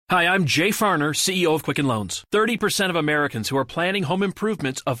Hi, I'm Jay Farner, CEO of Quicken Loans. 30% of Americans who are planning home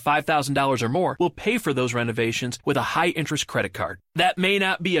improvements of $5,000 or more will pay for those renovations with a high-interest credit card. That may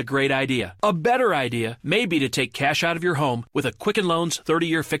not be a great idea. A better idea may be to take cash out of your home with a Quicken Loans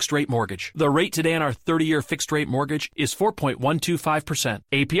 30-year fixed-rate mortgage. The rate today on our 30-year fixed-rate mortgage is 4.125%.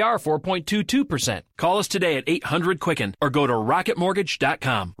 APR 4.22%. Call us today at 800-QUICKEN or go to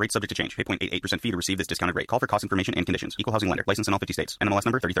rocketmortgage.com. Rate subject to change. Pay 0.88% fee to receive this discounted rate. Call for cost information and conditions. Equal housing lender. License in all 50 states. NMLS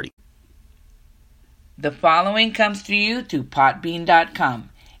number 3030. The following comes to you to potbean.com.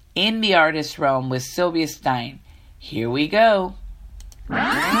 In the Artist Realm with Sylvia Stein. Here we go.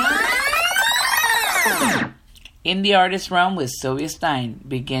 In the Artist Realm with Sylvia Stein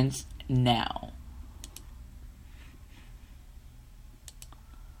begins now.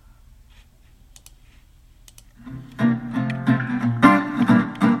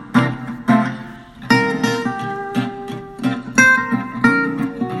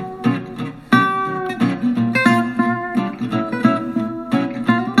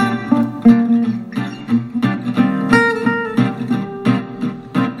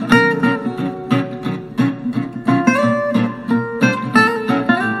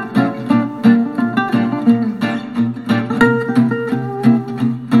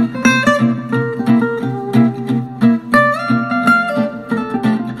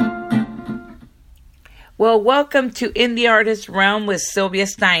 Well, welcome to In the Artist Realm with Sylvia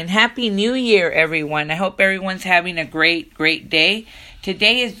Stein. Happy New Year, everyone. I hope everyone's having a great day.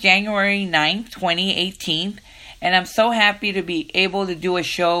 Today is January 9th, 2018, and I'm so happy to be able to do a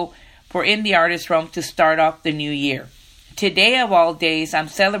show for In the Artist Realm to start off the new year. Today, of all days, I'm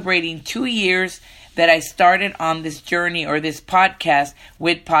celebrating 2 years that I started on this journey or this podcast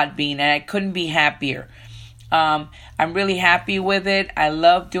with Podbean, and I couldn't be happier. I'm really happy with it. I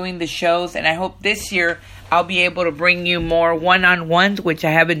love doing the shows, and I hope this year I'll be able to bring you more one-on-ones, which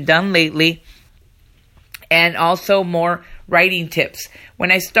I haven't done lately, and also more writing tips.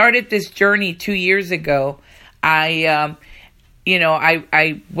 When I started this journey 2 years ago, I'm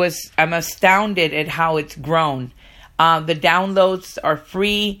astounded at how it's grown. The downloads are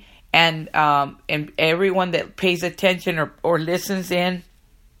free, and everyone that pays attention or listens in,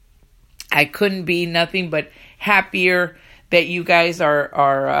 I couldn't be nothing but happier that you guys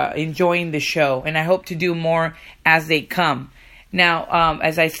are enjoying the show, and I hope to do more as they come. Now,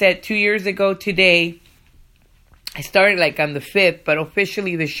 as I said, 2 years ago today, I started on the 5th, but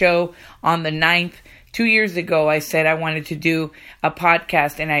officially the show on the 9th. 2 years ago, I said I wanted to do a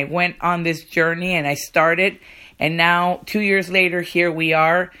podcast, and I went on this journey, and I started, and now 2 years later, here we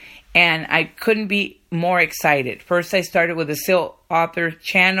are, and I couldn't be more excited. First, I started with the Sil Author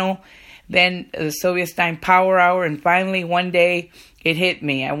channel, then the Sylvia Stein Power Hour, and finally one day it hit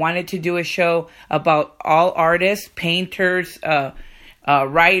me. I wanted to do a show about all artists, painters,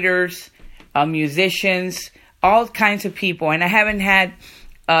 writers, musicians, all kinds of people. And I haven't had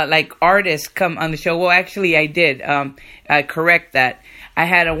artists come on the show. Well, actually I did. I correct that. I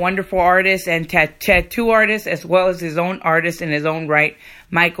had a wonderful artist and tattoo artist as well as his own artist in his own right,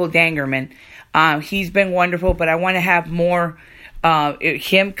 Michael Dangerman. He's been wonderful, but I want to have more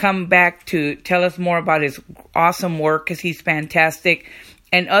him come back to tell us more about his awesome work because he's fantastic,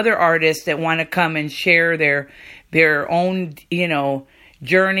 and other artists that want to come and share their own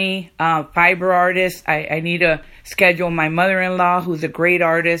journey. Fiber artists. I need to schedule my mother-in-law, who's a great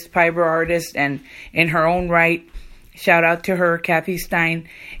artist, fiber artist, and in her own right. Shout out to her, Kathy Stein,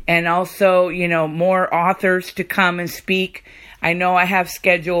 and also more authors to come and speak. I know I have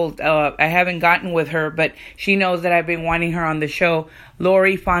scheduled, I haven't gotten with her, but she knows that I've been wanting her on the show.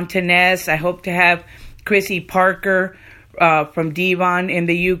 Lori Fontanez, I hope to have Chrissy Parker from Devon in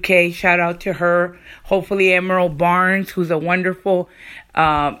the UK. Shout out to her. Hopefully Emerald Barnes, who's a wonderful,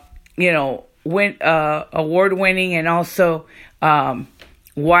 award-winning and also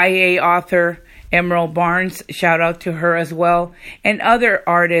YA author. Emerald Barnes, shout out to her as well, and other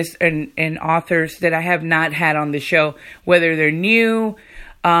artists and authors that I have not had on the show, whether they're new,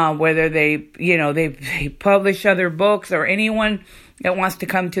 whether they publish other books, or anyone that wants to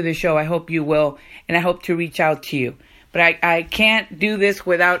come to the show. I hope you will, and I hope to reach out to you. But I can't do this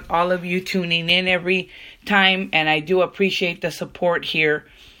without all of you tuning in every time, and I do appreciate the support here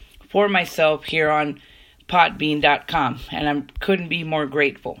for myself here on potbean.com, and I couldn't be more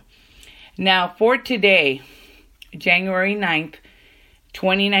grateful. Now, for today, January 9th,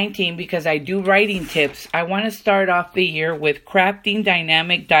 2019, because I do writing tips, I want to start off the year with crafting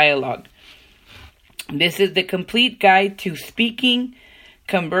dynamic dialogue. This is the complete guide to speaking,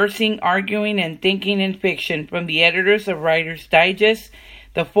 conversing, arguing, and thinking in fiction from the editors of Writer's Digest.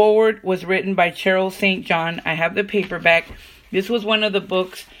 The foreword was written by Cheryl St. John. I have the paperback. This was one of the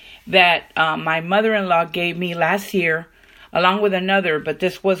books that my mother-in-law gave me last year, along with another, but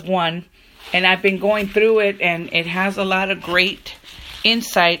this was one. And I've been going through it, and it has a lot of great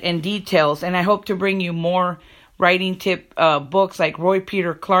insight and details. And I hope to bring you more writing tip books like Roy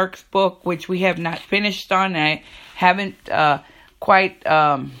Peter Clark's book, which we have not finished on. I haven't quite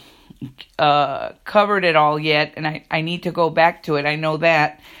covered it all yet, and I need to go back to it. I know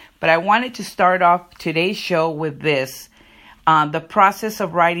that. But I wanted to start off today's show with this, the process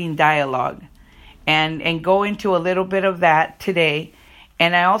of writing dialogue, and go into a little bit of that today.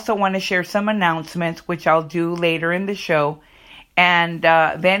 And I also want to share some announcements, which I'll do later in the show. And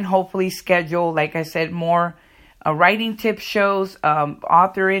then hopefully schedule, like I said, more writing tip shows,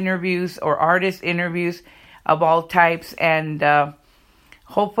 author interviews or artist interviews of all types. And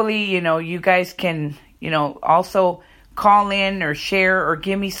hopefully, you guys can, also call in or share or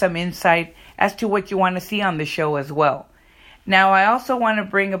give me some insight as to what you want to see on the show as well. Now, I also want to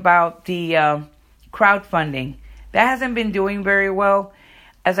bring about the crowdfunding. That hasn't been doing very well.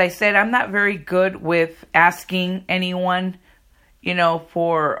 As I said, I'm not very good with asking anyone,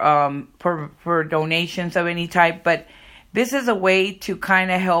 for donations of any type. But this is a way to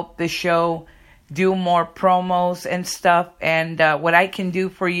kind of help the show do more promos and stuff. And what I can do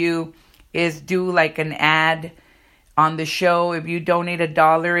for you is do like an ad on the show. If you donate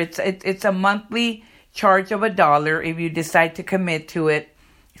 $1, it's a monthly charge of $1. If you decide to commit to it,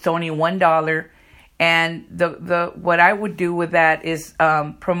 it's only $1. And the what I would do with that is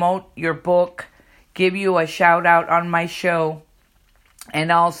promote your book, give you a shout out on my show,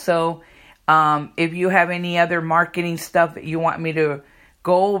 and also if you have any other marketing stuff that you want me to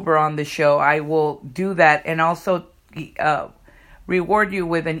go over on the show, I will do that, and also reward you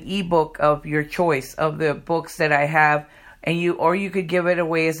with an ebook of your choice of the books that I have, and you could give it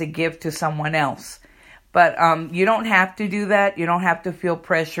away as a gift to someone else. But you don't have to do that. You don't have to feel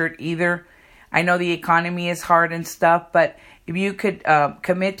pressured either. I know the economy is hard and stuff, but if you could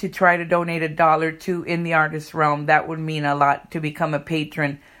commit to try to donate $1 to In the Artist Realm, that would mean a lot to become a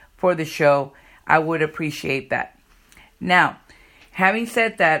patron for the show. I would appreciate that. Now, having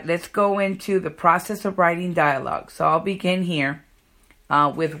said that, let's go into the process of writing dialogue. So I'll begin here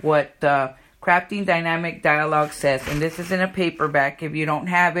with what Crafting Dynamic Dialogue says. And this is in a paperback. If you don't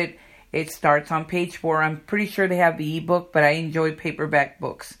have it, it starts on page 4. I'm pretty sure they have the ebook, but I enjoy paperback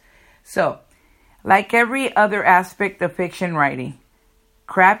books. So, like every other aspect of fiction writing,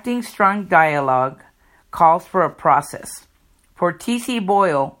 crafting strong dialogue calls for a process. For T.C.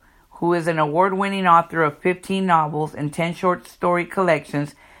 Boyle, who is an award-winning author of 15 novels and 10 short story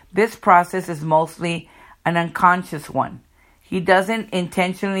collections, this process is mostly an unconscious one. He doesn't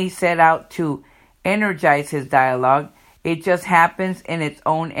intentionally set out to energize his dialogue. It just happens in its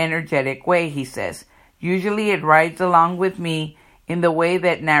own energetic way, he says. Usually it rides along with me in the way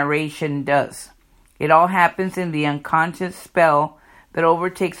that narration does. It all happens in the unconscious spell that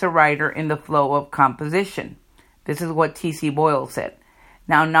overtakes a writer in the flow of composition. This is what T.C. Boyle said.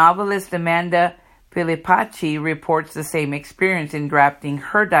 Now, novelist Amanda Filipacci reports the same experience in drafting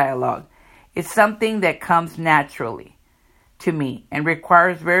her dialogue. It's something that comes naturally to me and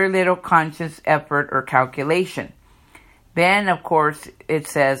requires very little conscious effort or calculation. Then, of course, it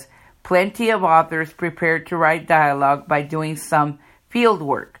says, plenty of authors prepare to write dialogue by doing some field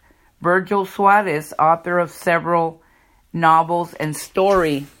work. Virgil Suarez, author of several novels and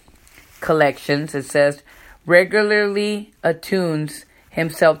story collections, it says, regularly attunes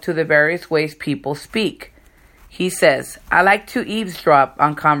himself to the various ways people speak. He says, I like to eavesdrop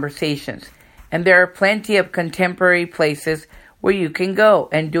on conversations, and there are plenty of contemporary places where you can go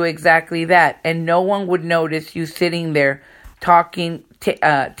and do exactly that, and no one would notice you sitting there taking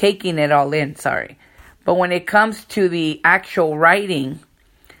it all in, But when it comes to the actual writing,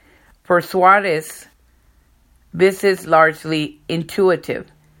 for Suarez, this is largely intuitive.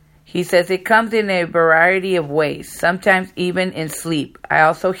 He says it comes in a variety of ways, sometimes even in sleep. I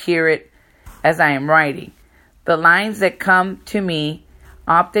also hear it as I am writing. The lines that come to me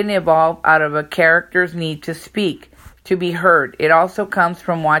often evolve out of a character's need to speak, to be heard. It also comes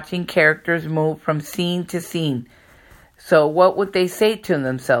from watching characters move from scene to scene. So what would they say to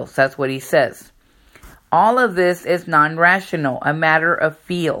themselves? That's what he says. All of this is non-rational, a matter of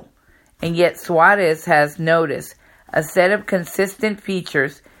feel. And yet Suarez has noticed a set of consistent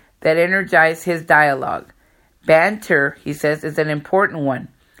features that energize his dialogue. Banter, he says, is an important one.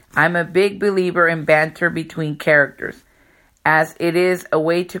 I'm a big believer in banter between characters, as it is a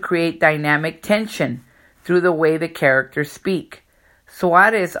way to create dynamic tension through the way the characters speak.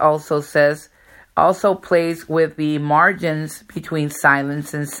 Suarez also plays with the margins between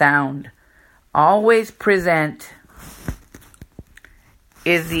silence and sound. Always present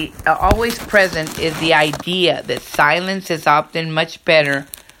always present is the idea that silence is often much better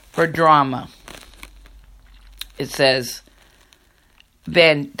for drama. It says,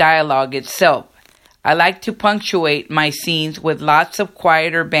 than dialogue itself. I like to punctuate my scenes with lots of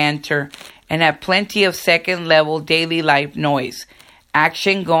quieter banter and have plenty of second-level daily life noise,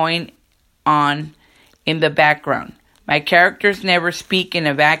 action going on in the background. My characters never speak in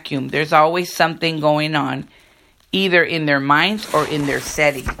a vacuum. There's always something going on, either in their minds or in their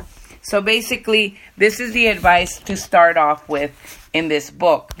setting. So basically, this is the advice to start off with in this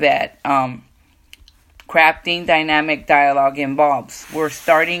book that crafting dynamic dialogue involves. We're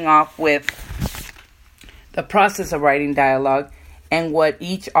starting off with the process of writing dialogue and what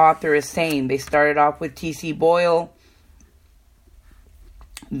each author is saying. They started off with T.C. Boyle,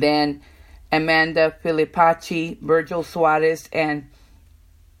 then Amanda Filipacci, Virgil Suarez, and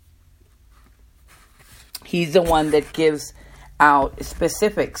he's the one that gives out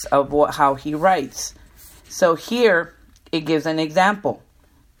specifics of how he writes. So here it gives an example.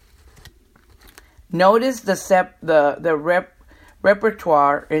 Notice the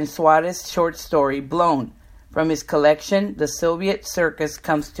repertoire in Suarez's short story Blown from his collection The Soviet Circus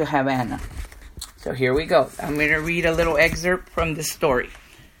Comes to Havana. So here we go. I'm going to read a little excerpt from the story.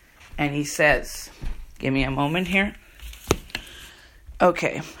 And he says, give me a moment here.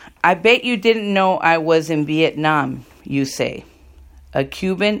 Okay. I bet you didn't know I was in Vietnam, you say. A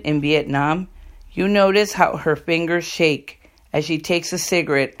Cuban in Vietnam? You notice how her fingers shake as she takes a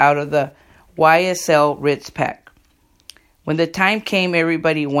cigarette out of the YSL Ritz pack. When the time came,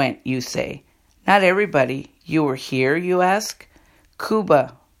 everybody went, you say. Not everybody. You were here, you ask?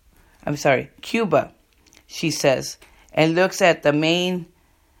 Cuba, she says, and looks at the man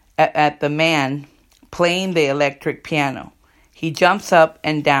playing the electric piano. He jumps up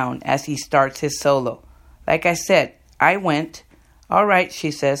and down as he starts his solo. Like I said, I went. All right,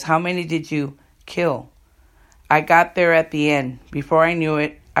 she says, how many did you kill? I got there at the end. Before I knew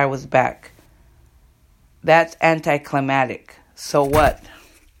it, I was back. That's anticlimactic. So what?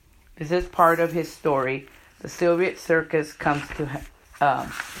 This is part of his story. The Soviet Circus comes to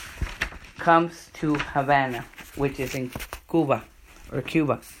Havana, which is in Cuba.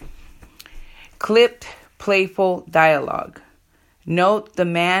 Clipped, playful dialogue. Note the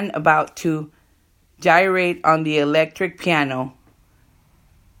man about to gyrate on the electric piano.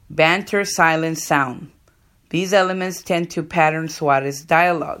 Banter, silence, sound. These elements tend to pattern Suarez's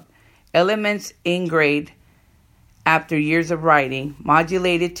dialogue. Elements ingrained after years of writing,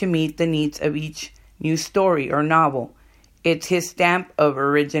 modulated to meet the needs of each new story or novel. It's his stamp of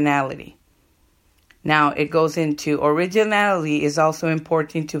originality. Now it goes into originality is also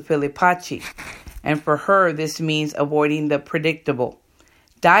important to Filipacci, and for her this means avoiding the predictable.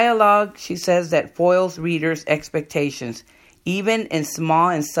 Dialogue, she says, that foils readers' expectations, even in small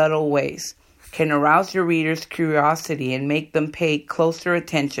and subtle ways, can arouse your readers' curiosity and make them pay closer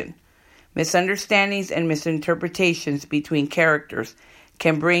attention. Misunderstandings and misinterpretations between characters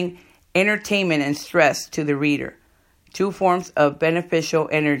can bring entertainment and stress to the reader, two forms of beneficial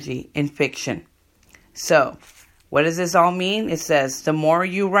energy in fiction. So, what does this all mean? It says, the more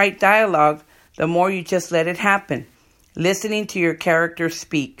you write dialogue, the more you just let it happen, listening to your characters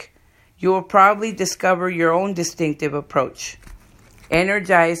speak. You will probably discover your own distinctive approach,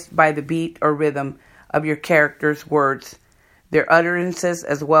 energized by the beat or rhythm of your characters' words, their utterances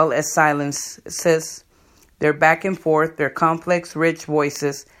as well as silences, their back and forth, their complex, rich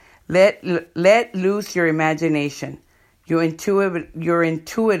voices. Let loose your imagination, your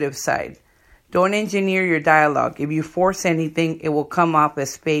intuitive side. Don't engineer your dialogue. If you force anything, it will come off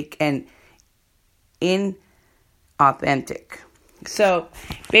as fake and inauthentic. So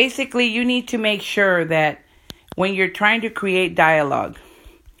basically, you need to make sure that when you're trying to create dialogue,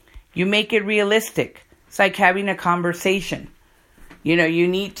 you make it realistic. It's like having a conversation. You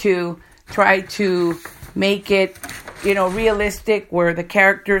need to try to make it, realistic where the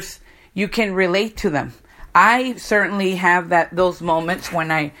characters, you can relate to them. I certainly have those moments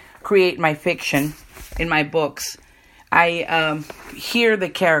when I create my fiction in my books. I hear the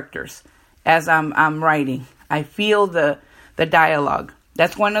characters as I'm writing. I feel the dialogue.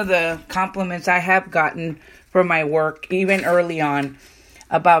 That's one of the compliments I have gotten for my work, even early on,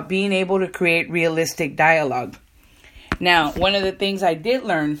 about being able to create realistic dialogue. Now, one of the things I did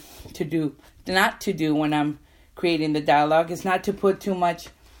learn not to do when I'm creating the dialogue is not to put too much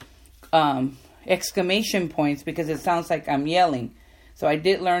exclamation points because it sounds like I'm yelling. So I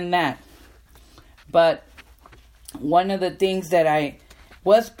did learn that. But one of the things that I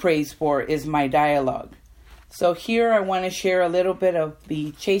was praised for is my dialogue. So here I want to share a little bit of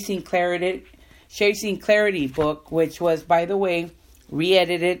the Chasing Clarity book, which was, by the way,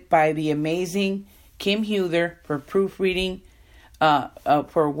 re-edited by the amazing Kim Huther for proofreading,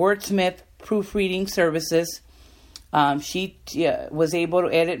 for Wordsmith Proofreading Services. She was able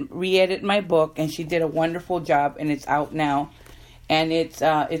to re-edit my book, and she did a wonderful job, and it's out now. And it's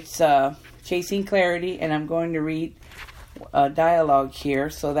Chasing Clarity, and I'm going to read a dialogue here,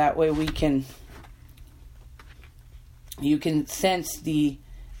 so that way you can sense the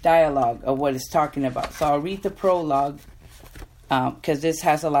dialogue of what it's talking about. So I'll read the prologue, because this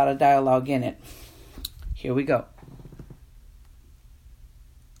has a lot of dialogue in it. Here we go.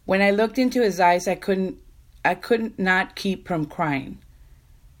 When I looked into his eyes, I couldn't not keep from crying.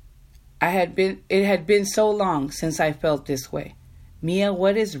 It had been so long since I felt this way. Mia,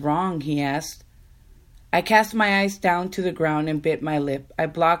 what is wrong? He asked. I cast my eyes down to the ground and bit my lip. I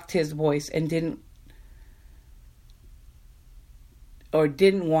blocked his voice and didn't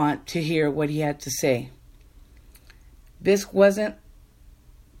want to hear what he had to say. This wasn't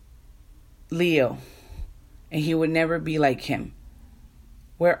Leo, and he would never be like him.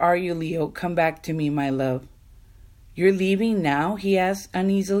 Where are you, Leo? Come back to me, my love. You're leaving now? He asked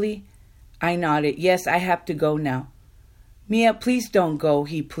uneasily. I nodded. Yes, I have to go now. Mia, please don't go,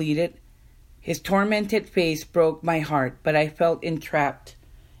 he pleaded. His tormented face broke my heart, but I felt entrapped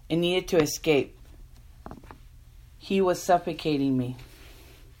and needed to escape. He was suffocating me.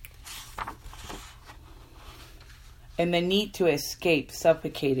 And the need to escape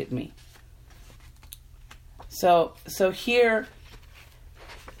suffocated me. So here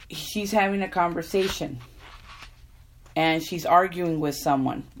she's having a conversation, and she's arguing with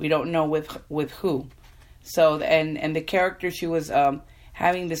someone. We don't know with who. So and the character she was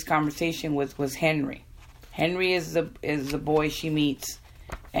having this conversation with was Henry. Henry is the boy she meets,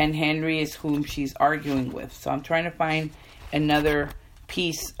 and Henry is whom she's arguing with. So I'm trying to find another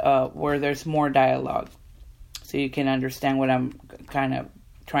piece where there's more dialogue, so you can understand what I'm kind of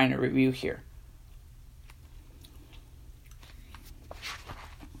trying to review here.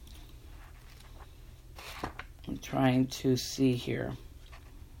 I'm trying to see here.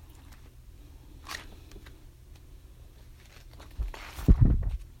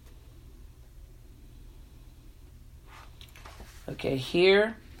 Okay,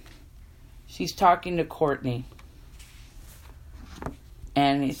 here she's talking to Courtney.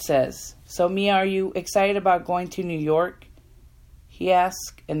 And it says, so Mia, are you excited about going to New York? He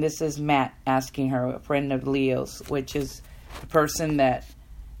asked. And this is Matt asking her, a friend of Leo's, which is the person that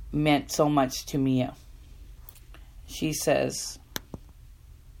meant so much to Mia. She says,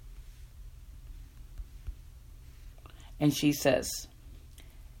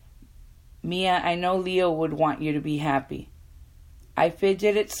 Mia, I know Leo would want you to be happy. I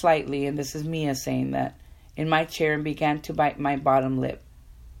fidgeted slightly, and this is Mia saying that, in my chair and began to bite my bottom lip.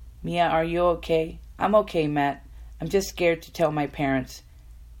 Mia, are you okay? I'm okay, Matt. I'm just scared to tell my parents.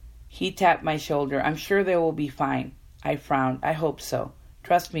 He tapped my shoulder. I'm sure they will be fine. I frowned. I hope so.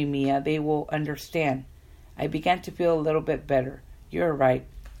 Trust me, Mia, they will understand. I began to feel a little bit better. You're right.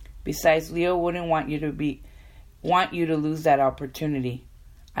 Besides, Leo wouldn't want you to lose that opportunity.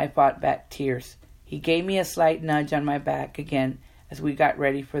 I fought back tears. He gave me a slight nudge on my back again as we got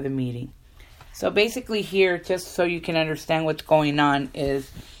ready for the meeting. So basically here, just so you can understand what's going on,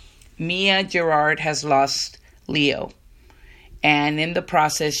 is Mia Gerard has lost Leo. And in the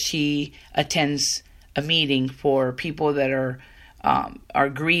process, she attends a meeting for people that are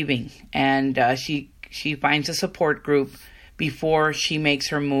grieving. And she finds a support group before she makes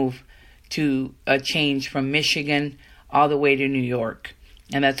her move to a change from Michigan all the way to New York.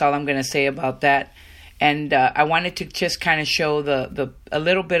 And that's all I'm going to say about that. And I wanted to just kind of show a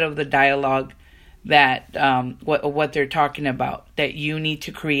little bit of the dialogue that what they're talking about that you need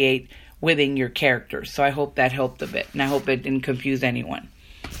to create within your characters. So I hope that helped a bit, and I hope it didn't confuse anyone.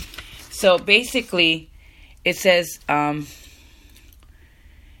 So basically, it says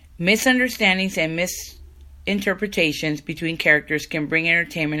misunderstandings and misinterpretations between characters can bring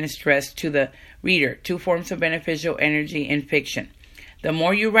entertainment and stress to the reader, two forms of beneficial energy in fiction. The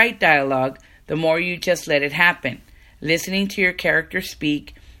more you write dialogue, the more you just let it happen. Listening to your characters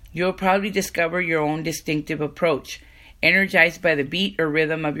speak, you'll probably discover your own distinctive approach, energized by the beat or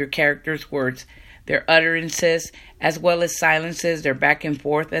rhythm of your characters' words, their utterances, as well as silences, their back and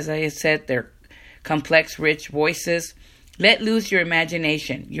forth, as I said, their complex, rich voices. Let loose your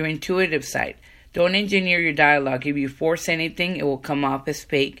imagination, your intuitive side. Don't engineer your dialogue. If you force anything, it will come off as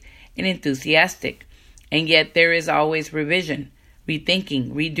fake and enthusiastic. And yet there is always revision,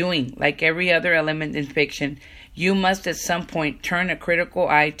 rethinking, redoing. Like every other element in fiction, you must at some point turn a critical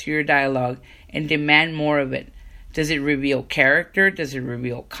eye to your dialogue and demand more of it. Does it reveal character? Does it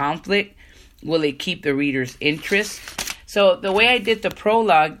reveal conflict? Will it keep the reader's interest? So the way I did the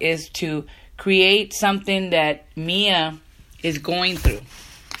prologue is to create something that Mia is going through.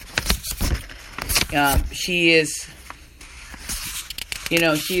 She is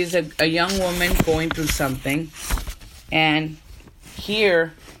a young woman going through something. And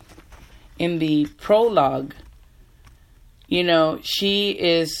here in the prologue, she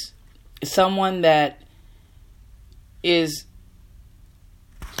is someone that is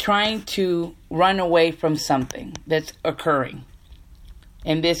trying to run away from something that's occurring.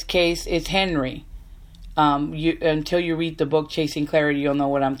 In this case, it's Henry. Until you read the book, Chasing Clarity, you'll know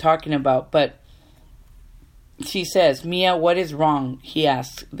what I'm talking about. But she says, Mia, what is wrong? He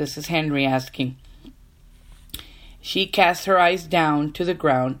asks. This is Henry asking. She casts her eyes down to the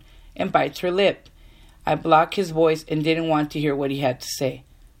ground and bites her lip. I blocked his voice and didn't want to hear what he had to say.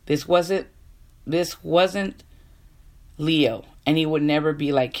 This wasn't Leo, and he would never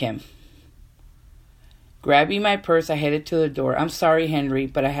be like him. Grabbing my purse, I headed to the door. I'm sorry, Henry,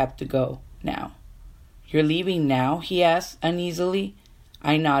 but I have to go now. You're leaving now? He asked uneasily.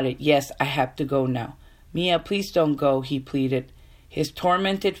 I nodded. Yes, I have to go now. Mia, please don't go, he pleaded. His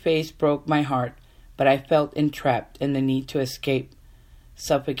tormented face broke my heart, but I felt entrapped, and the need to escape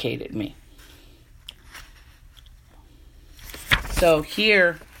suffocated me. So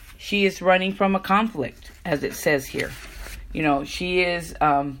here, she is running from a conflict, as it says here. She is,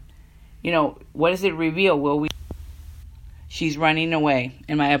 what does it reveal? She's running away.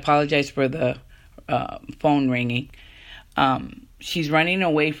 And I apologize for the phone ringing. She's running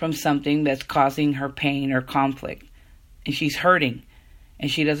away from something that's causing her pain or conflict. And she's hurting. And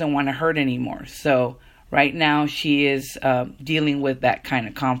she doesn't want to hurt anymore. So right now she is dealing with that kind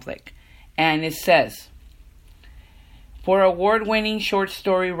of conflict. And it says, for award-winning short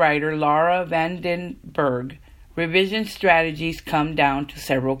story writer Laura Van Den Berg, revision strategies come down to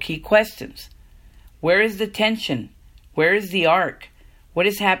several key questions. Where is the tension? Where is the arc? What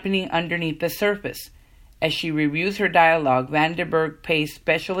is happening underneath the surface? As she reviews her dialogue, Van den Berg pays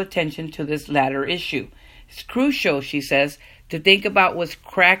special attention to this latter issue. It's crucial, she says, to think about what's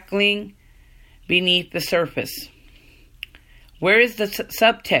crackling beneath the surface. Where is the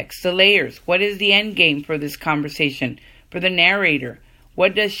subtext, the layers? What is the end game for this conversation? For the narrator,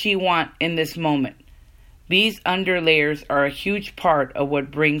 what does she want in this moment? These underlayers are a huge part of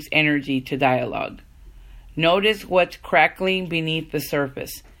what brings energy to dialogue. Notice what's crackling beneath the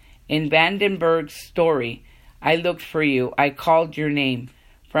surface. In Van den Berg's story, I Looked for You, I Called Your Name,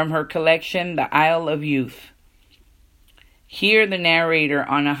 from her collection, The Isle of Youth. Here, the narrator,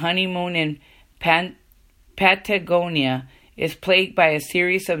 on a honeymoon in Patagonia, is plagued by a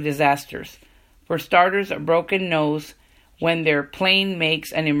series of disasters. For starters, a broken nose when their plane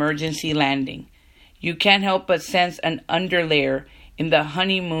makes an emergency landing. You can't help but sense an underlayer in the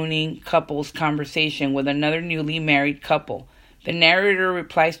honeymooning couple's conversation with another newly married couple. The narrator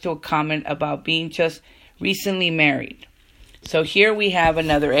replies to a comment about being just recently married. So here we have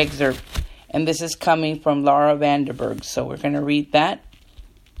another excerpt, and this is coming from Laura Van den Berg. So we're going to read that,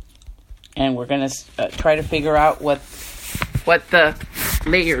 and we're going to try to figure out what the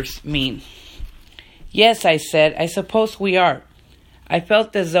layers mean. Yes, I said, I suppose we are. I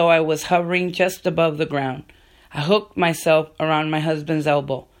felt as though I was hovering just above the ground. I hooked myself around my husband's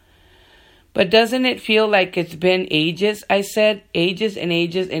elbow. But doesn't it feel like it's been ages? I said, ages and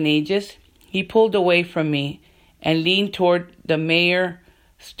ages and ages. He pulled away from me and leaned toward the mayor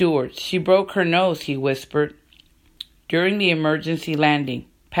steward. She broke her nose, he whispered. During the emergency landing,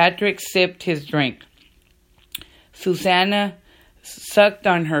 Patrick sipped his drink. Susanna sucked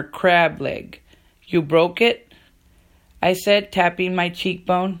on her crab leg. You broke it? I said, tapping my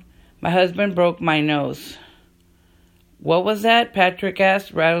cheekbone. My husband broke my nose. What was that? Patrick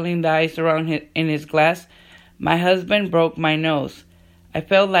asked, rattling the ice around in his glass. My husband broke my nose. I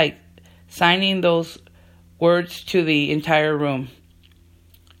felt like signing those words to the entire room.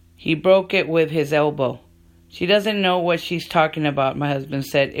 He broke it with his elbow. She doesn't know what she's talking about, my husband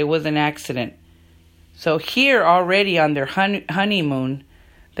said. It was an accident. So here already on their honeymoon,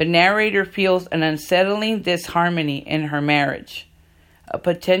 the narrator feels an unsettling disharmony in her marriage. A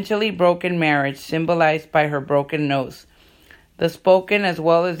potentially broken marriage symbolized by her broken nose. The spoken as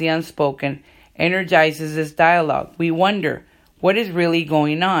well as the unspoken energizes this dialogue. We wonder, what is really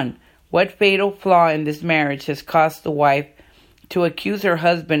going on? What fatal flaw in this marriage has caused the wife to accuse her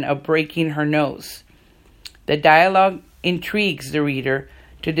husband of breaking her nose? The dialogue intrigues the reader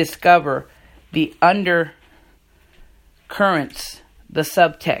to discover the undercurrents, the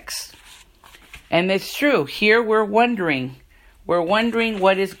subtext. And it's true. Here we're wondering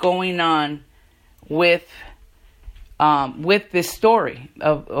what is going on with this story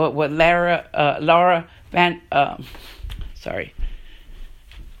of what Laura Van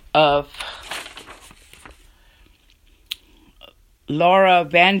of Laura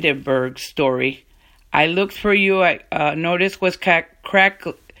Vandenberg's story. I looked for you. I noticed was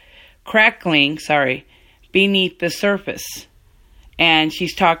crackling, beneath the surface. And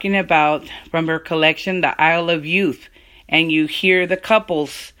she's talking about, from her collection, The Isle of Youth. And you hear the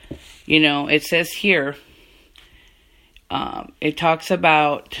couples, it says here, it talks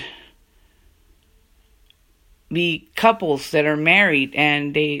about the couples that are married,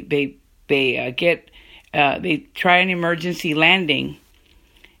 and they try an emergency landing,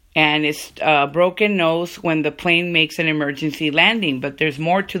 and it's a broken nose when the plane makes an emergency landing. But there's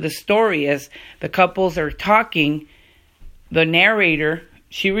more to the story. As the couples are talking, the narrator,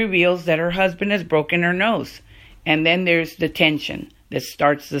 she reveals that her husband has broken her nose, and then there's the tension that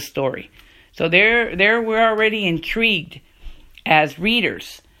starts the story. So there we're already intrigued as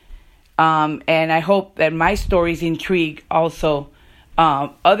readers. And I hope that my stories intrigue also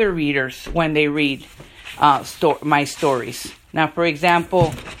other readers when they read my stories. Now, for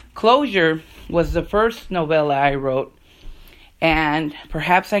example, Closure was the first novella I wrote, and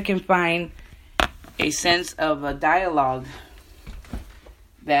perhaps I can find a sense of a dialogue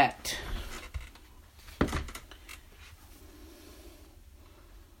that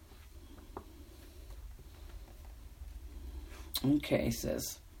it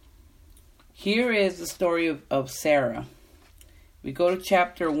says, here is the story of Sarah. We go to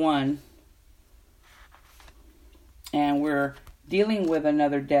chapter 1, and we're dealing with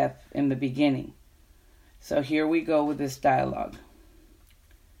another death in the beginning. So here we go with this dialogue.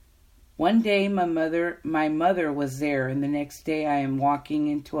 One day my mother was there, and the next day I am walking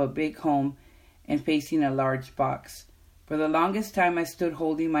into a big home and facing a large box. For the longest time I stood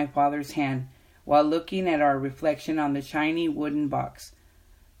holding my father's hand while looking at our reflection on the shiny wooden box.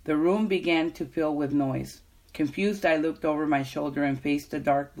 The room began to fill with noise. Confused, I looked over my shoulder and faced the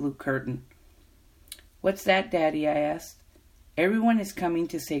dark blue curtain. What's that, Daddy? I asked. Everyone is coming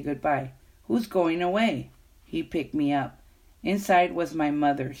to say goodbye. Who's going away? He picked me up. Inside was my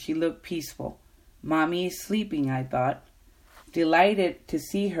mother. She looked peaceful. Mommy is sleeping, I thought. Delighted to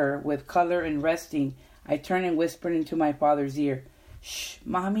see her with color and resting, I turned and whispered into my father's ear, Shh,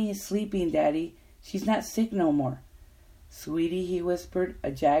 Mommy is sleeping, Daddy. She's not sick no more. Sweetie, he whispered.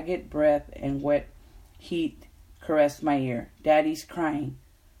 A jagged breath and wet heat caressed my ear. Daddy's crying.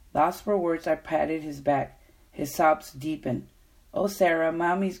 Lost for words, I patted his back. His sobs deepened. Oh, Sarah,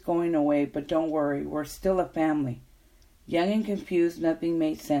 Mommy's going away, but don't worry. We're still a family. Young and confused, nothing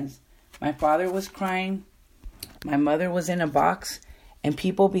made sense. My father was crying. My mother was in a box, and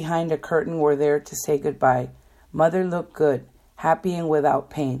people behind a curtain were there to say goodbye. Mother looked good, happy and without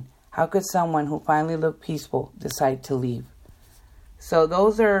pain. How could someone who finally looked peaceful decide to leave? So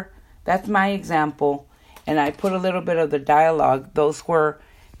that's my example, and I put a little bit of the dialogue. Those were,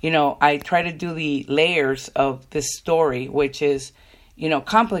 I try to do the layers of this story, which is,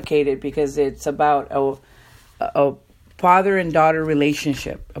 complicated because it's about a father and daughter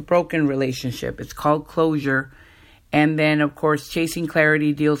relationship, a broken relationship. It's called Closure. And then, of course, Chasing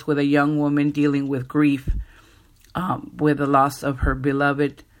Clarity deals with a young woman dealing with grief, with the loss of her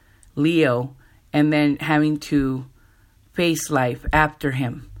beloved Leo, and then having to face life after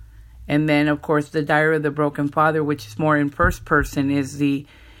him. And then, of course, The Diary of the Broken Father, which is more in first person, is the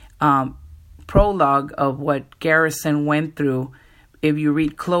prologue of what Garrison went through. If you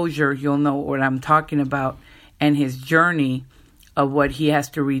read Closure, you'll know what I'm talking about, and his journey of what he has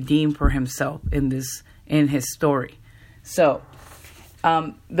to redeem for himself in his story. So,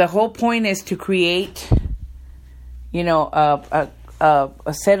 the whole point is to create, a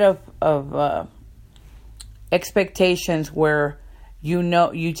set of expectations where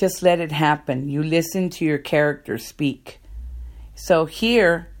you just let it happen. You listen to your characters speak. So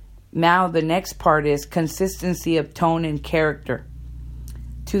here, now the next part is consistency of tone and character.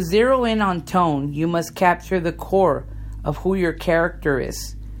 To zero in on tone, you must capture the core of who your character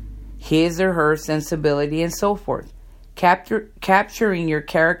is, his or her sensibility, and so forth. Capturing your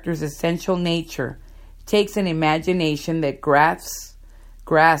character's essential nature takes an imagination that grasps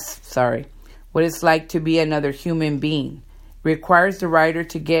what it's like to be another human being. Requires the writer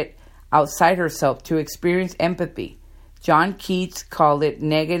to get outside herself to experience empathy. John Keats called it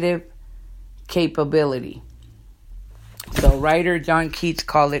negative capability. So writer John Keats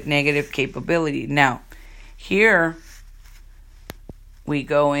called it negative capability. Now, here we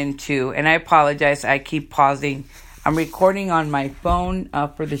go into, and I apologize, I keep pausing. I'm recording on my phone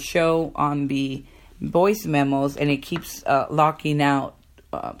for the show on the voice memos, and it keeps locking out.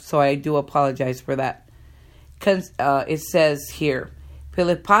 So I do apologize for that. Because it says here,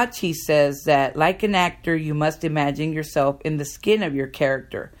 Filipacci says that, like an actor, you must imagine yourself in the skin of your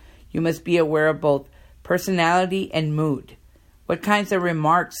character. You must be aware of both personality and mood. What kinds of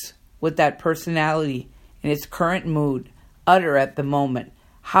remarks would that personality in its current mood utter at the moment?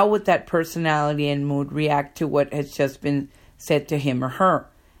 How would that personality and mood react to what has just been said to him or her?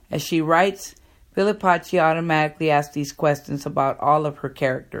 As she writes, Filipacci automatically asks these questions about all of her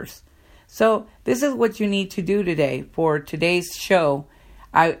characters. So this is what you need to do today. For today's show,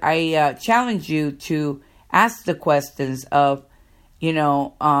 I challenge you to ask the questions of,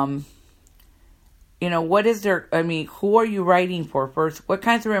 what is there, who are you writing for first? What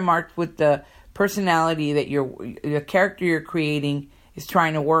kinds of remarks would the personality that the character you're creating is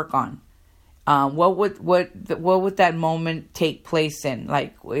trying to work on? What would that moment take place in?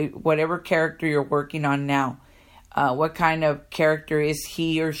 Like whatever character you're working on now, what kind of character is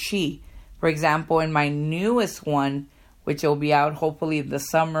he or she? For example, in my newest one, which will be out hopefully the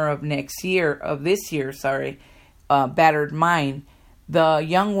summer of this year, Battered Mind, the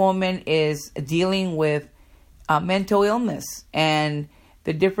young woman is dealing with mental illness and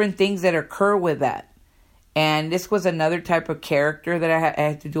the different things that occur with that. And this was another type of character that I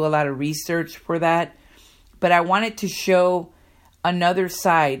had to do a lot of research for that. But I wanted to show another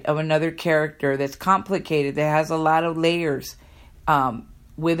side of another character that's complicated, that has a lot of layers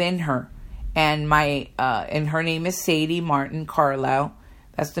within her. And her name is Sadie Martin Carlisle.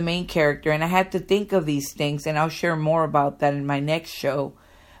 That's the main character. And I had to think of these things, and I'll share more about that in my next show.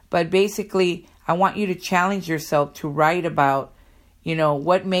 But basically, I want you to challenge yourself to write about,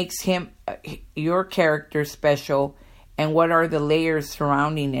 what makes your character special, and what are the layers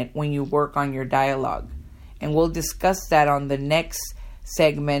surrounding it when you work on your dialogue. And we'll discuss that on the next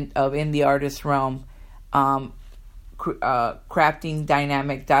segment of In the Artist Realm, crafting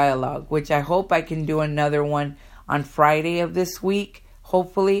dynamic dialogue, which I hope I can do another one on Friday of this week.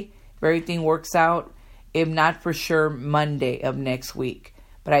 Hopefully, if everything works out. If not, for sure, Monday of next week.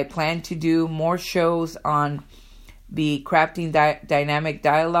 But I plan to do more shows on the crafting dynamic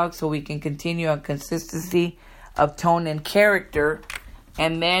dialogue so we can continue on consistency of tone and character,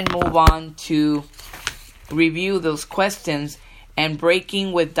 and then move on to review those questions and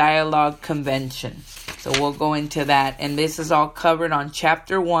breaking with dialogue convention. So we'll go into that. And this is all covered on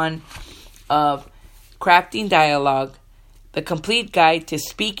Chapter 1 of Crafting Dialogue, the complete guide to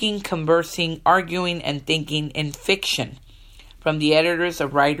speaking, conversing, arguing, and thinking in fiction, from the editors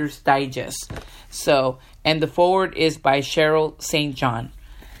of Writer's Digest. And the foreword is by Cheryl St. John.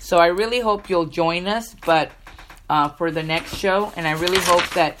 So I really hope you'll join us for the next show. And I really hope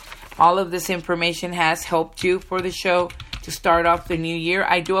that all of this information has helped you for the show to start off the new year.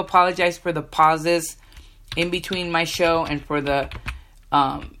 I do apologize for the pauses in between my show and for the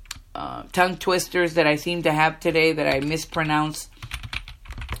tongue twisters that I seem to have today, that I mispronounce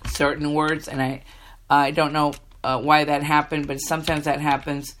certain words, and I don't know why that happened, but sometimes that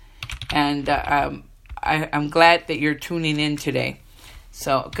happens. And I'm glad that you're tuning in today.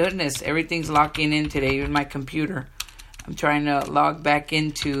 So, goodness, everything's locking in today, even my computer. I'm trying to log back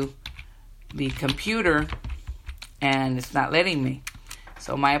into the computer, and it's not letting me.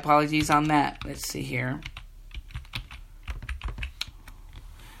 So my apologies on that. Let's see here.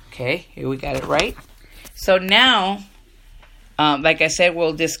 Okay, here we got it right. So now, like I said,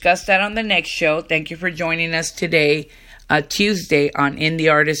 we'll discuss that on the next show. Thank you for joining us today, Tuesday, on In the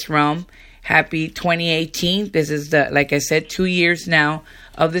Artist Realm. Happy 2018. This is like I said, 2 years now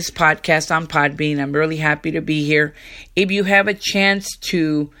of this podcast on Podbean. I'm really happy to be here. If you have a chance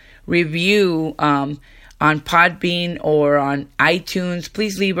to review on Podbean or on iTunes,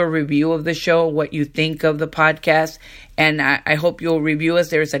 please leave a review of the show, what you think of the podcast. And I hope you'll review us.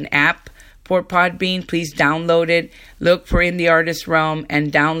 There's an app for Podbean. Please download it. Look for In the Artist Realm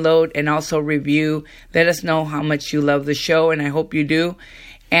and download, and also review. Let us know how much you love the show, and I hope you do.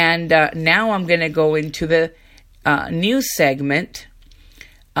 And now I'm going to go into the news segment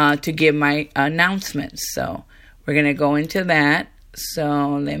to give my announcements. So we're going to go into that.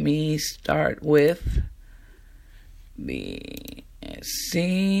 So let me start with let's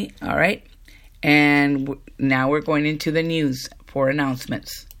see. All right. And now we're going into the news for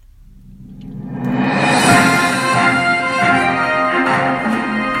announcements.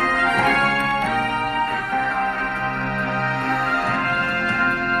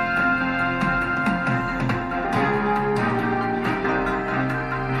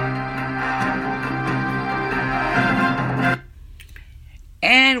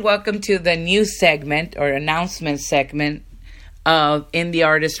 And welcome to the news segment or announcement segment of In the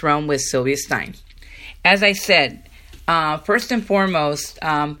Artist Realm with Sylvia Stein. As I said, first and foremost,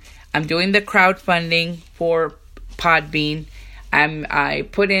 I'm doing the crowdfunding for Podbean. I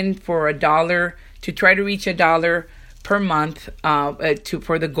put in for $1 to try to reach $1 per month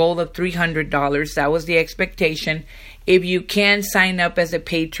for the goal of $300. That was the expectation. If you can sign up as a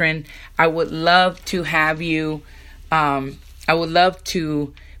patron, I would love to have you. I would love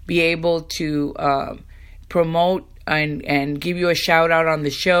to be able to promote and give you a shout out on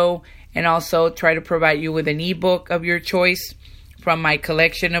the show, and also try to provide you with an ebook of your choice from my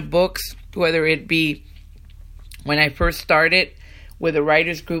collection of books, whether it be when I first started with the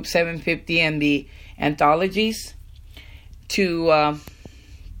Writers Group 750 and the anthologies, to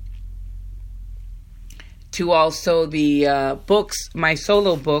also the books, my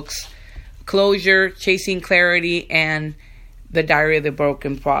solo books, Closure, Chasing Clarity, and The Diary of the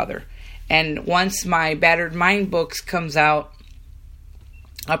Broken Father. And once my Battered Mind books comes out,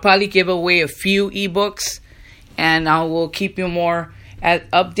 I'll probably give away a few ebooks, and I will keep you more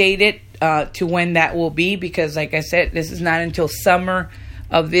updated to when that will be, because like I said, this is not until summer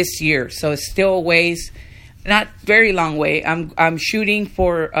of this year, so it's still a ways, not very long way. I'm shooting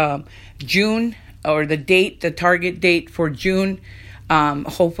for June, or the target date for June.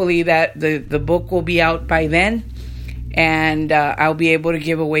 Hopefully that the book will be out by then, and I'll be able to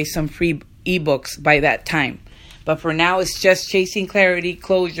give away some free ebooks by that time. But for now, it's just Chasing Clarity,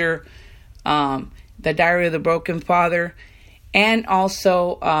 Closure, The Diary of the Broken Father. And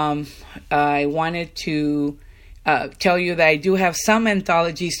also, I wanted to tell you that I do have some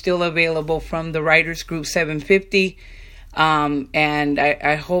anthologies still available from the Writers Group 750. And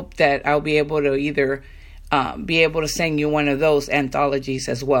I hope that I'll be able to either be able to send you one of those anthologies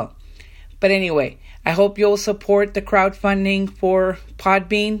as well. But anyway, I hope you'll support the crowdfunding for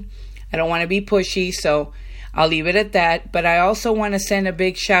Podbean. I don't want to be pushy, so I'll leave it at that. But I also want to send a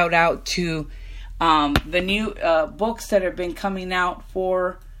big shout out to the new books that have been coming out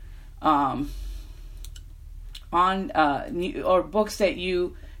for or books that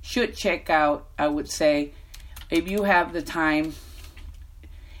you should check out, I would say, if you have the time.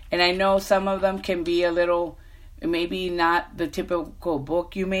 And I know some of them can be a little, maybe not the typical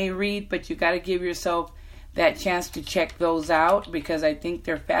book you may read, but you got to give yourself that chance to check those out, because I think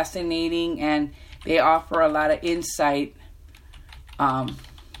they're fascinating and they offer a lot of insight.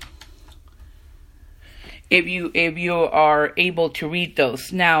 If you are able to read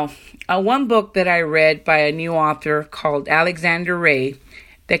those. Now, one book that I read by a new author called Alexander Ray,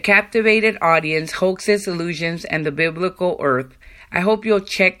 The Captivated Audience, Hoaxes, Illusions, and the Biblical Earth. I hope you'll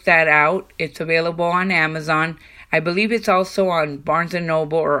check that out. It's available on Amazon. I believe it's also on Barnes &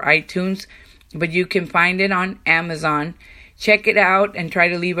 Noble or iTunes, but you can find it on Amazon. Check it out and try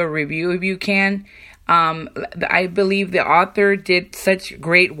to leave a review if you can. I believe the author did such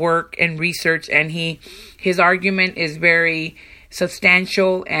great work and research, and his argument is very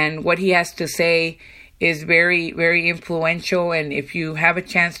substantial, and what he has to say is very, very influential. And if you have a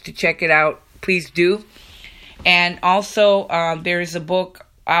chance to check it out, please do. And also, there's a book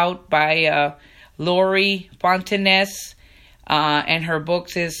out by Lori Fontanez, and her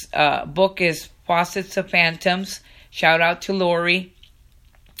book is Faucets of Phantoms. Shout out to Lori.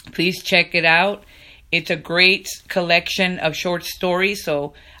 Please check it out. It's a great collection of short stories,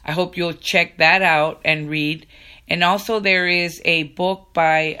 so I hope you'll check that out and read. And also, there is a book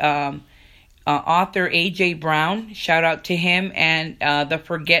by author A.J. Brown. Shout out to him. And The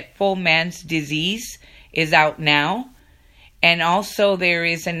Forgetful Man's Disease is out now. And also, there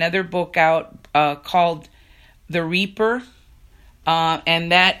is another book out called The Reaper.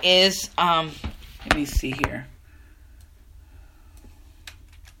 And that is, let me see here.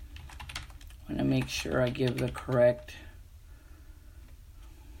 I want to make sure I give the correct.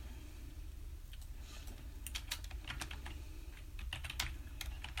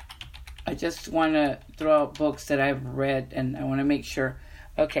 I just want to throw out books that I've read, and I want to make sure.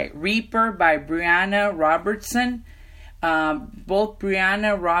 Okay, Reaper by Brianna Robertson. Both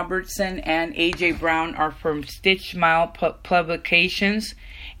Brianna Robertson and A.J. Brown are from Stitch Smile Publications.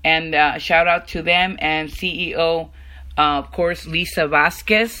 And shout out to them, and CEO, of course, Lisa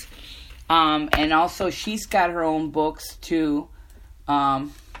Vasquez. And also, she's got her own books too,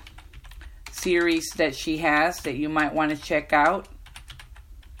 series that she has that you might want to check out.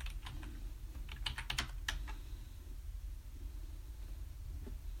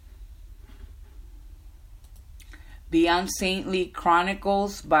 The Unsaintly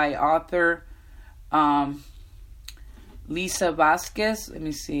Chronicles by author Lisa Vasquez. Let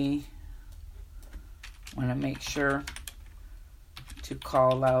me see. I want to make sure to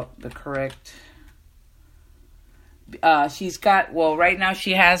call out the correct. She's got, well, right now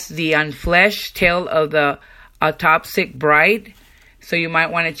she has The Unfleshed Tale of the Autopsic Bride. So you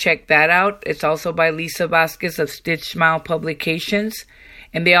might want to check that out. It's also by Lisa Vasquez of Stitch Smile Publications.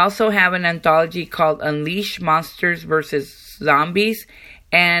 And they also have an anthology called Unleash Monsters vs. Zombies.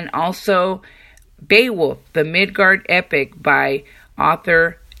 And also Beowulf, the Midgard Epic by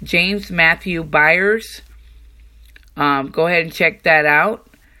author James Matthew Byers. Go ahead and check that out.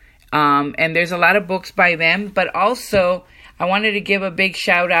 And there's a lot of books by them. But also, I wanted to give a big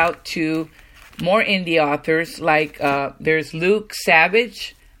shout out to more indie authors, like there's Luke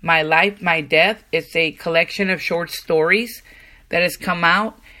Savage, My Life, My Death. It's a collection of short stories that has come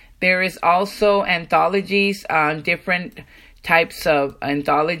out. There is also anthologies on different types of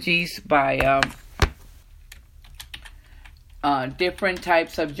anthologies by different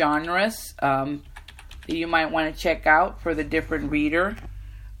types of genres that you might want to check out for the different reader.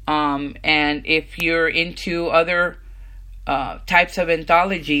 And if you're into other types of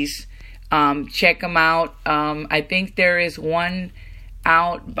anthologies, check them out. I think there is one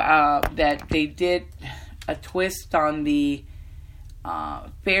out that they did a twist on the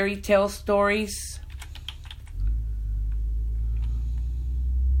fairy tale stories.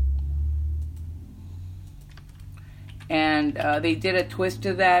 And they did a twist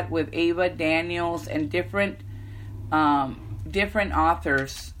to that with Ava Daniels and different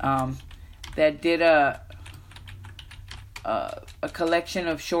authors that did a collection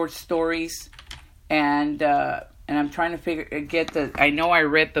of short stories, and I'm trying to I know I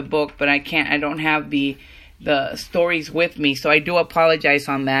read the book, but I don't have the stories with me, so I do apologize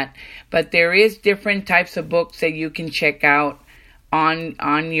on that. But there is different types of books that you can check out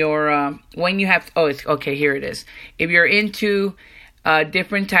on your when you have. Oh, it's okay. Here it is. If you're into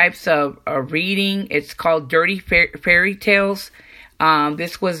different types of reading, it's called Dirty Fairy Tales.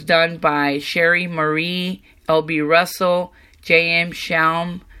 This was done by Sherry Marie, L.B. Russell, J.M.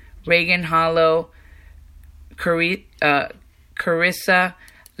 Schaum, Reagan Hollow, Carissa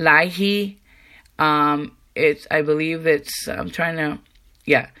Lahi.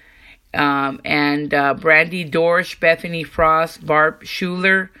 And Brandy Dorsch, Bethany Frost, Barb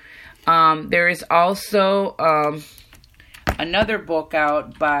Schuler. There is also another book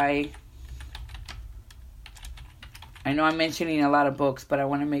out by, I know I'm mentioning a lot of books, but I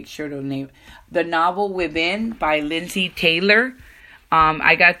want to make sure to name The Novel Within by Lindsay Taylor.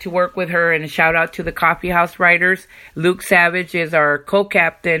 I got to work with her, and a shout out to the Coffee House writers. Luke Savage is our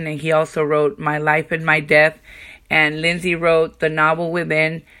co-captain, and he also wrote My Life and My Death. And Lindsay wrote The Novel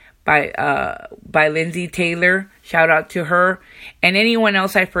Within by Lindsay Taylor. Shout out to her. And anyone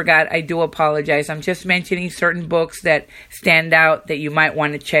else I forgot, I do apologize. I'm just mentioning certain books that stand out that you might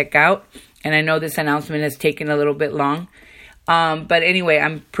want to check out. And I know this announcement has taken a little bit long. But anyway,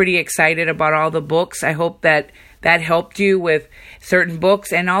 I'm pretty excited about all the books. I hope that helped you with certain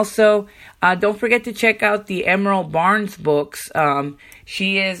books. And also, don't forget to check out the Emerald Barnes books.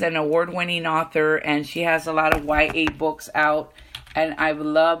 She is an award-winning author, and she has a lot of YA books out. And I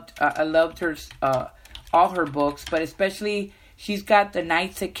loved her, all her books, but especially she's got the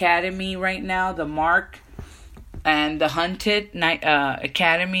Knights Academy right now, the Mark and the Hunted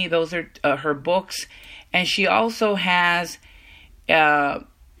Academy. Those are her books. And she also has, I'm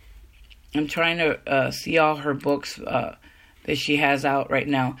trying to see all her books that she has out right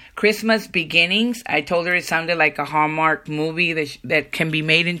now. Christmas Beginnings. I told her it sounded like a Hallmark movie that can be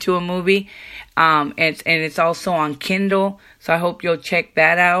made into a movie. And it's also on Kindle, so I hope you'll check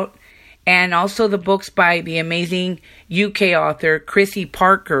that out. And also the books by the amazing UK author Chrissy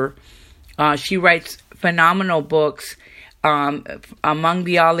Parker. She writes phenomenal books, Among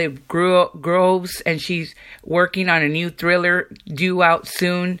the Olive Groves, and she's working on a new thriller due out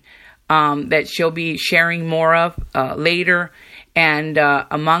soon that she'll be sharing more of later. And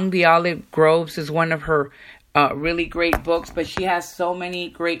Among the Olive Groves is one of her really great books, but she has so many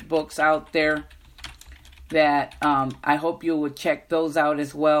great books out there that I hope you would check those out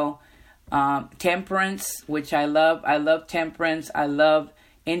as well. Temperance, which I love. I love Temperance. I love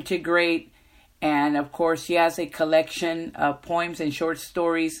Integrate. And of course, she has a collection of poems and short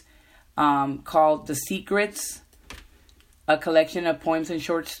stories called The Secrets, a collection of poems and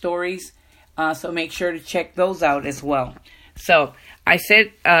short stories. So make sure to check those out as well. So I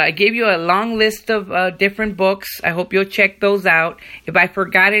said I gave you a long list of different books. I hope you'll check those out. If I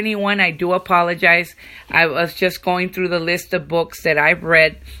forgot anyone, I do apologize. I was just going through the list of books that I've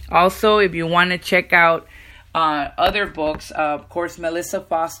read. Also, if you want to check out other books, of course, Melissa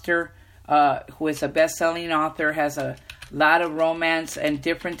Foster, who is a best-selling author, has a lot of romance and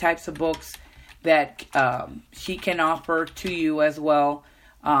different types of books that she can offer to you as well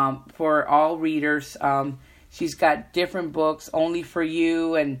for all readers. She's got different books only for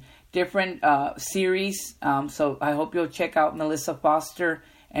you and different series. So I hope you'll check out Melissa Foster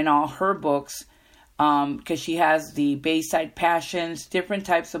and all her books, because she has the Bayside Passions, different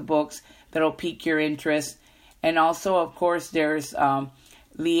types of books that'll pique your interest. And also, of course, there's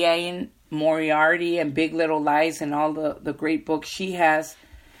Leanne Moriarty and Big Little Lies and all the great books she has.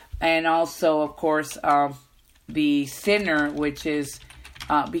 And also, of course, The Sinner, which is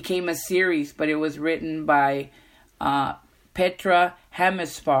became a series, but it was written by Petra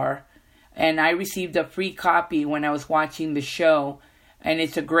Hamispar. And I received a free copy when I was watching the show. And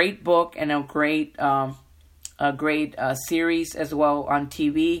it's a great book and a great series as well on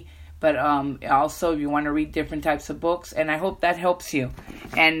TV. But also, if you want to read different types of books, and I hope that helps you.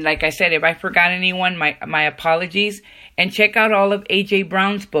 And like I said, if I forgot anyone, my apologies. And check out all of A.J.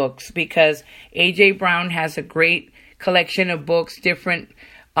 Brown's books, because A.J. Brown has a great collection of books, different,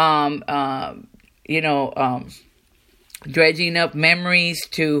 dredging up memories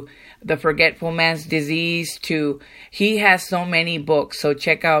to The Forgetful Man's Disease. He has so many books. So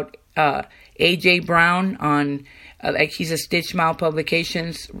check out A.J. Brown on... he's a Stitchmouth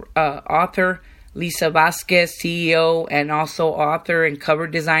Publications author. Lisa Vasquez, CEO, and also author and cover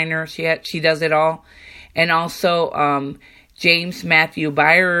designer. She does it all. And also James Matthew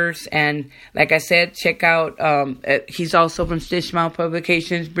Byers. And like I said, check out, he's also from Stitchmouth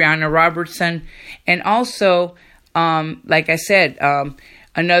Publications, Brianna Robertson. And also, like I said,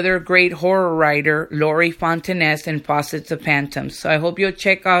 another great horror writer, Laurie Fontanez, and Faucets of Phantoms. So I hope you'll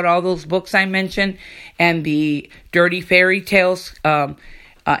check out all those books I mentioned, and the Dirty Fairy Tales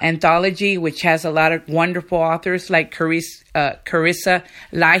anthology, which has a lot of wonderful authors like Carissa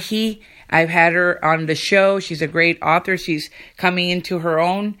Lahi. I've had her on the show. She's a great author. She's coming into her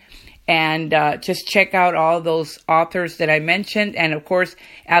own. And just check out all those authors that I mentioned. And of course,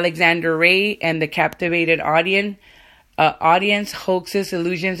 Alexander Ray and the Captivated Audience, Hoaxes,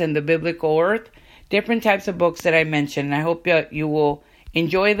 Illusions, and the Biblical Earth. Different types of books that I mentioned. I hope you will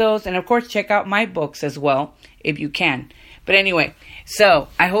enjoy those. And of course, check out my books as well, if you can. But anyway, so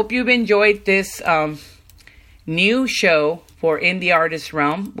I hope you've enjoyed this new show for In the Artist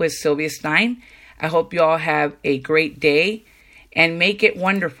Realm with Sylvia Stein. I hope you all have a great day and make it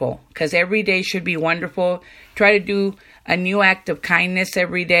wonderful, because every day should be wonderful. Try to do a new act of kindness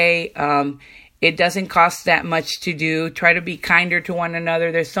every day. It doesn't cost that much to do. Try to be kinder to one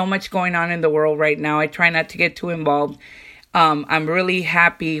another. There's so much going on in the world right now. I try not to get too involved. I'm really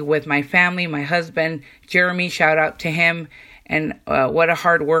happy with my family, my husband, Jeremy, shout out to him, and what a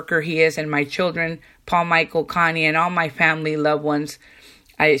hard worker he is, and my children, Paul, Michael, Connie, and all my family, loved ones.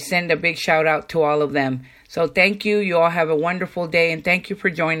 I send a big shout out to all of them. So thank you. You all have a wonderful day, and thank you for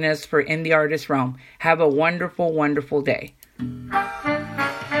joining us for In the Artist Realm. Have a wonderful, wonderful day.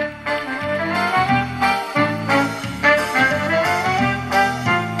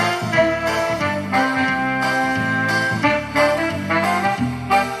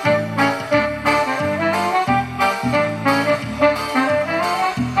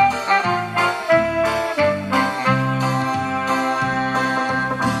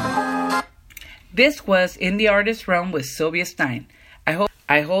 This was In the Artist Realm with Sylvia Stein.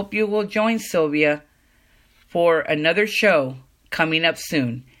 I hope you will join Sylvia for another show coming up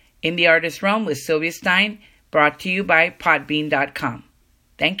soon. In the Artist Realm with Sylvia Stein, brought to you by Podbean.com.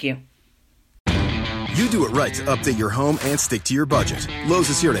 Thank you. You do it right to update your home and stick to your budget. Lowe's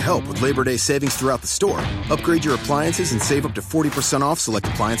is here to help with Labor Day savings throughout the store. Upgrade your appliances and save up to 40% off select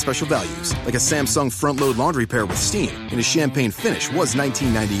appliance special values, like a Samsung front-load laundry pair with steam in a champagne finish was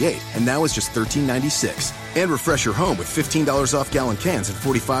 $19.98 and now is just $13.96. And refresh your home with $15 off gallon cans and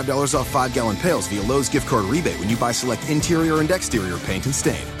 $45 off 5-gallon pails via Lowe's gift card rebate when you buy select interior and exterior paint and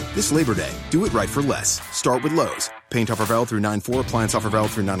stain. This Labor Day, do it right for less. Start with Lowe's. Paint offer valid through 9/4, appliance offer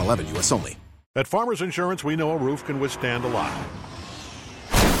valid through 9/11, U.S. only. At Farmers Insurance, we know a roof can withstand a lot.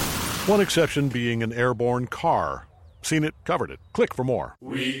 One exception being an airborne car. Seen it, covered it. Click for more.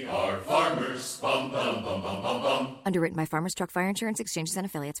 We are farmers. Bum, bum, bum, bum, bum, bum. Underwritten by Farmers Truck Fire Insurance Exchanges and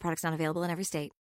Affiliates. Products not available in every state.